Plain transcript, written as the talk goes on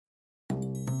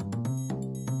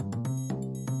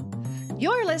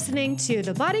You're listening to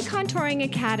the Body Contouring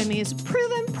Academy's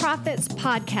Proven Profits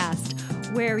podcast,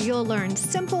 where you'll learn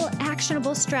simple,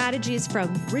 actionable strategies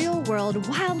from real-world,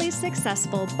 wildly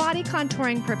successful body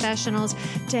contouring professionals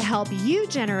to help you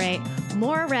generate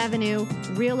more revenue,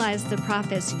 realize the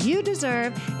profits you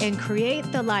deserve, and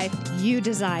create the life you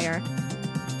desire.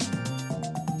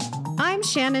 I'm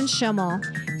Shannon Schimmel.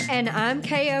 And I'm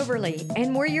Kay Overly,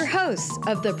 and we're your hosts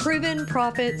of the Proven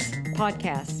Profits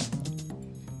podcast.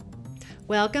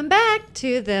 Welcome back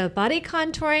to the Body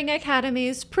Contouring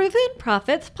Academy's Proven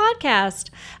Profits podcast.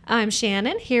 I'm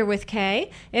Shannon here with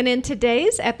Kay, and in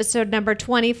today's episode number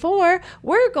 24,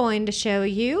 we're going to show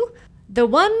you the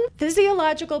one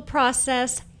physiological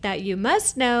process that you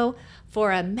must know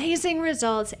for amazing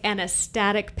results and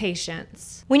ecstatic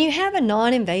patients. When you have a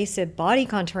non-invasive body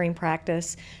contouring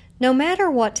practice, no matter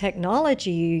what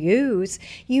technology you use,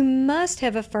 you must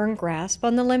have a firm grasp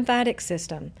on the lymphatic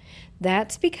system.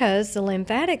 That's because the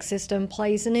lymphatic system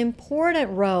plays an important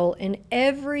role in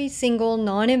every single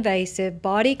non-invasive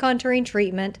body contouring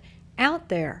treatment out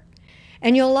there.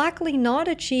 And you'll likely not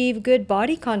achieve good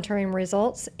body contouring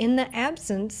results in the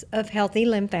absence of healthy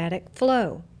lymphatic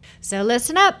flow. So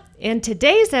listen up. In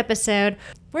today's episode,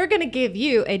 we're going to give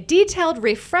you a detailed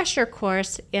refresher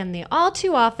course in the all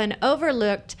too often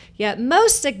overlooked yet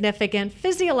most significant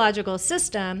physiological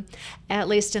system, at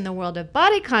least in the world of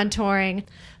body contouring,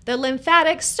 the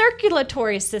lymphatic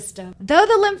circulatory system. Though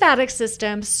the lymphatic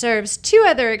system serves two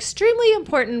other extremely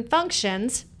important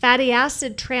functions, fatty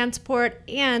acid transport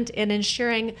and in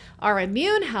ensuring our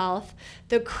immune health,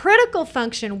 the critical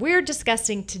function we're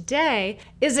discussing today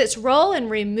is its role in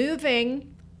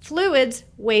removing fluids,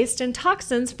 waste, and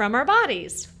toxins from our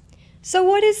bodies. So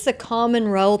what is the common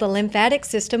role the lymphatic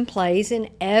system plays in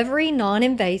every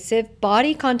non-invasive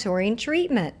body contouring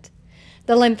treatment?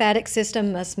 The lymphatic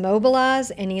system must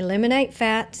mobilize and eliminate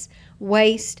fats,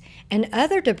 waste, and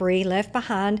other debris left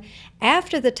behind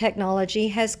after the technology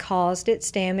has caused its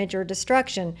damage or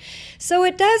destruction. So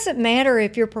it doesn't matter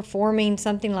if you're performing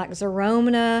something like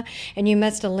Xeromina and you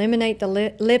must eliminate the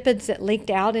lipids that leaked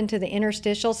out into the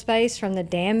interstitial space from the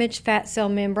damaged fat cell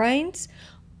membranes,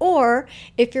 or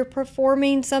if you're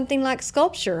performing something like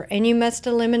sculpture and you must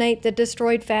eliminate the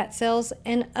destroyed fat cells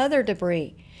and other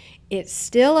debris. It's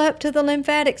still up to the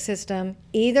lymphatic system,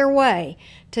 either way,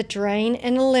 to drain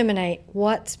and eliminate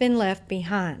what's been left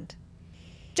behind.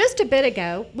 Just a bit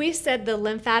ago, we said the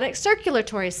lymphatic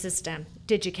circulatory system.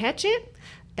 Did you catch it?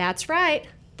 That's right.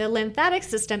 The lymphatic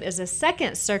system is a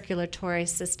second circulatory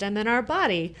system in our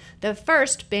body, the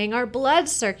first being our blood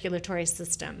circulatory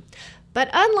system. But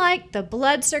unlike the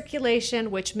blood circulation,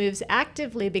 which moves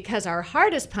actively because our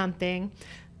heart is pumping,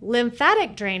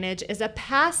 lymphatic drainage is a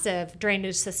passive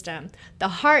drainage system. The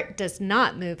heart does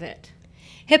not move it.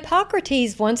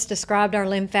 Hippocrates once described our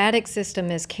lymphatic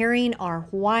system as carrying our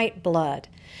white blood.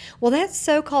 Well, that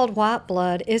so-called white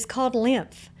blood is called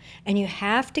lymph, and you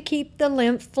have to keep the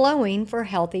lymph flowing for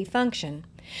healthy function.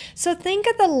 So think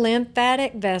of the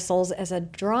lymphatic vessels as a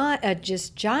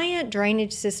just giant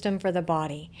drainage system for the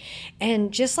body.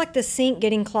 And just like the sink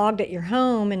getting clogged at your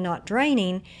home and not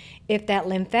draining, if that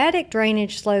lymphatic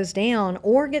drainage slows down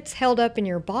or gets held up in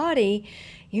your body,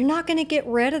 you're not going to get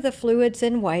rid of the fluids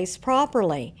and waste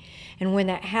properly. And when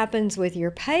that happens with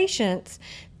your patients,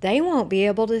 they won't be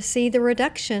able to see the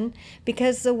reduction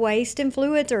because the waste and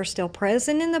fluids are still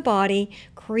present in the body,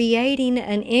 creating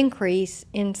an increase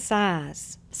in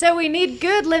size. So we need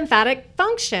good lymphatic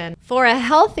function. For a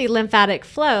healthy lymphatic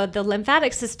flow, the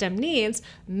lymphatic system needs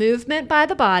movement by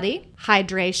the body,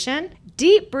 hydration,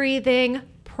 deep breathing,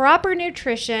 proper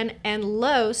nutrition, and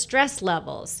low stress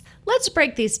levels. Let's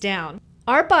break these down.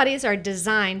 Our bodies are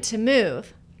designed to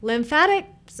move. Lymphatic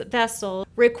vessels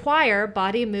require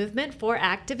body movement for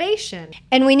activation.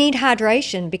 And we need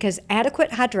hydration because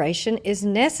adequate hydration is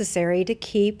necessary to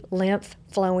keep lymph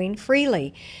flowing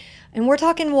freely. And we're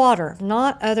talking water,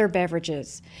 not other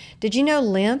beverages. Did you know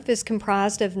lymph is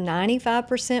comprised of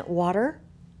 95% water?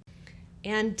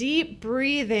 And deep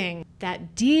breathing.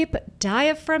 That deep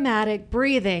diaphragmatic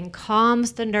breathing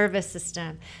calms the nervous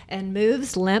system and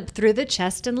moves lymph through the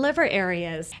chest and liver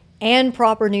areas. And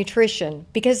proper nutrition,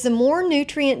 because the more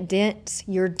nutrient dense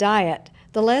your diet,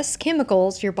 the less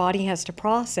chemicals your body has to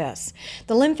process.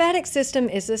 The lymphatic system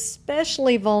is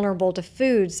especially vulnerable to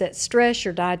foods that stress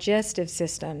your digestive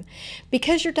system.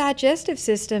 Because your digestive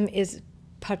system is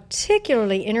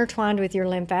particularly intertwined with your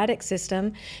lymphatic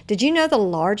system, did you know the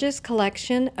largest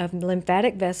collection of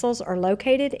lymphatic vessels are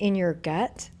located in your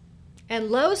gut? And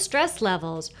low stress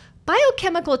levels.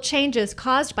 Biochemical changes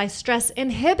caused by stress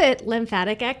inhibit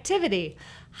lymphatic activity.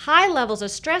 High levels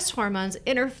of stress hormones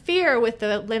interfere with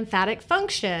the lymphatic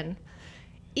function.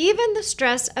 Even the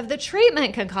stress of the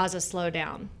treatment can cause a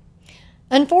slowdown.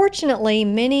 Unfortunately,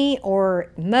 many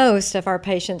or most of our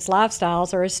patients'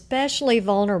 lifestyles are especially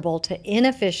vulnerable to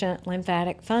inefficient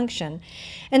lymphatic function.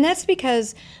 And that's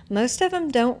because most of them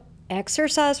don't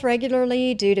exercise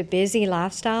regularly due to busy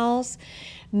lifestyles.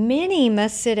 Many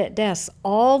must sit at desks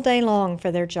all day long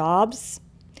for their jobs.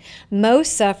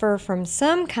 Most suffer from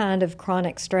some kind of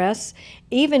chronic stress,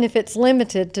 even if it's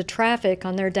limited to traffic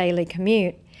on their daily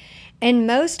commute. And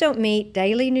most don't meet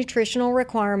daily nutritional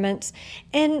requirements,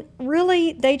 and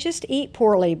really they just eat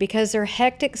poorly because their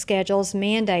hectic schedules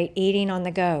mandate eating on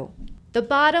the go. The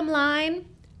bottom line,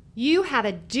 you have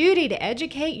a duty to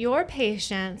educate your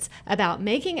patients about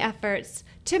making efforts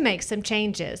to make some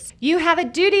changes. You have a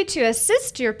duty to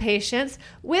assist your patients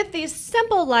with these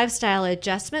simple lifestyle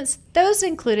adjustments, those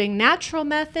including natural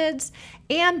methods,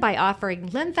 and by offering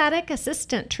lymphatic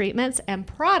assistant treatments and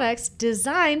products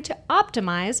designed to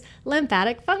optimize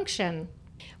lymphatic function.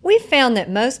 We've found that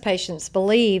most patients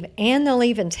believe, and they'll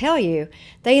even tell you,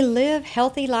 they live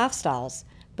healthy lifestyles.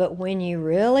 But when you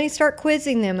really start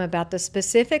quizzing them about the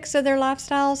specifics of their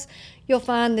lifestyles, you'll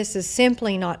find this is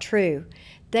simply not true.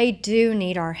 They do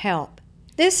need our help.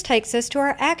 This takes us to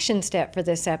our action step for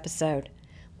this episode.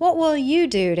 What will you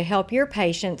do to help your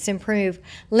patients improve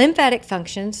lymphatic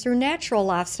functions through natural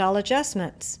lifestyle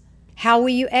adjustments? How will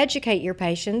you educate your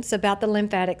patients about the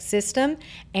lymphatic system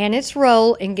and its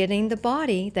role in getting the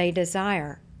body they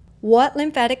desire? What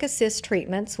lymphatic assist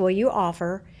treatments will you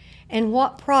offer, and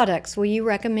what products will you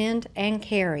recommend and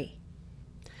carry?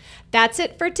 That's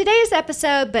it for today's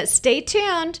episode, but stay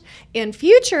tuned. In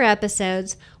future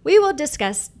episodes, we will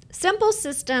discuss simple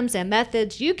systems and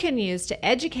methods you can use to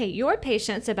educate your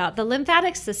patients about the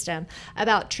lymphatic system,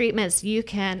 about treatments you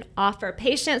can offer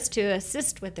patients to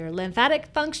assist with their lymphatic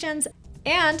functions,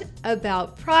 and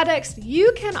about products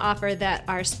you can offer that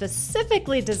are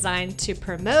specifically designed to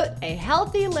promote a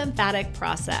healthy lymphatic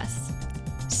process.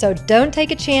 So don't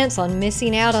take a chance on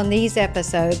missing out on these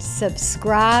episodes.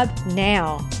 Subscribe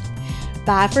now.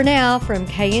 Bye for now from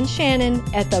Kay and Shannon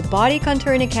at the Body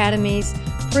Contouring Academy's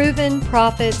Proven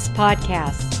Profits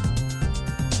Podcast.